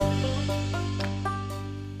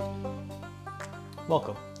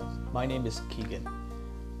Welcome. My name is Keegan,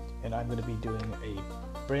 and I'm going to be doing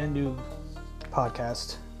a brand new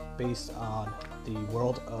podcast based on the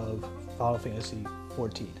world of Final Fantasy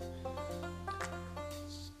XIV.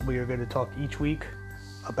 We are going to talk each week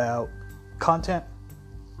about content,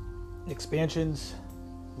 expansions,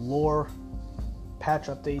 lore, patch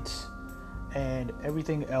updates, and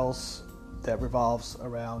everything else that revolves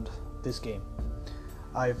around this game.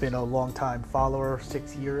 I've been a long-time follower,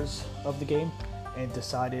 6 years of the game, and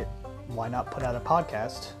decided why not put out a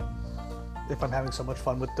podcast if I'm having so much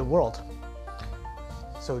fun with the world.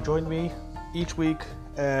 So join me each week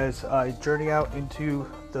as I journey out into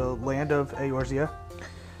the land of Eorzea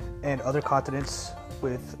and other continents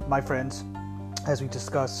with my friends as we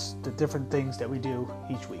discuss the different things that we do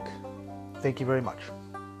each week. Thank you very much,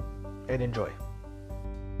 and enjoy.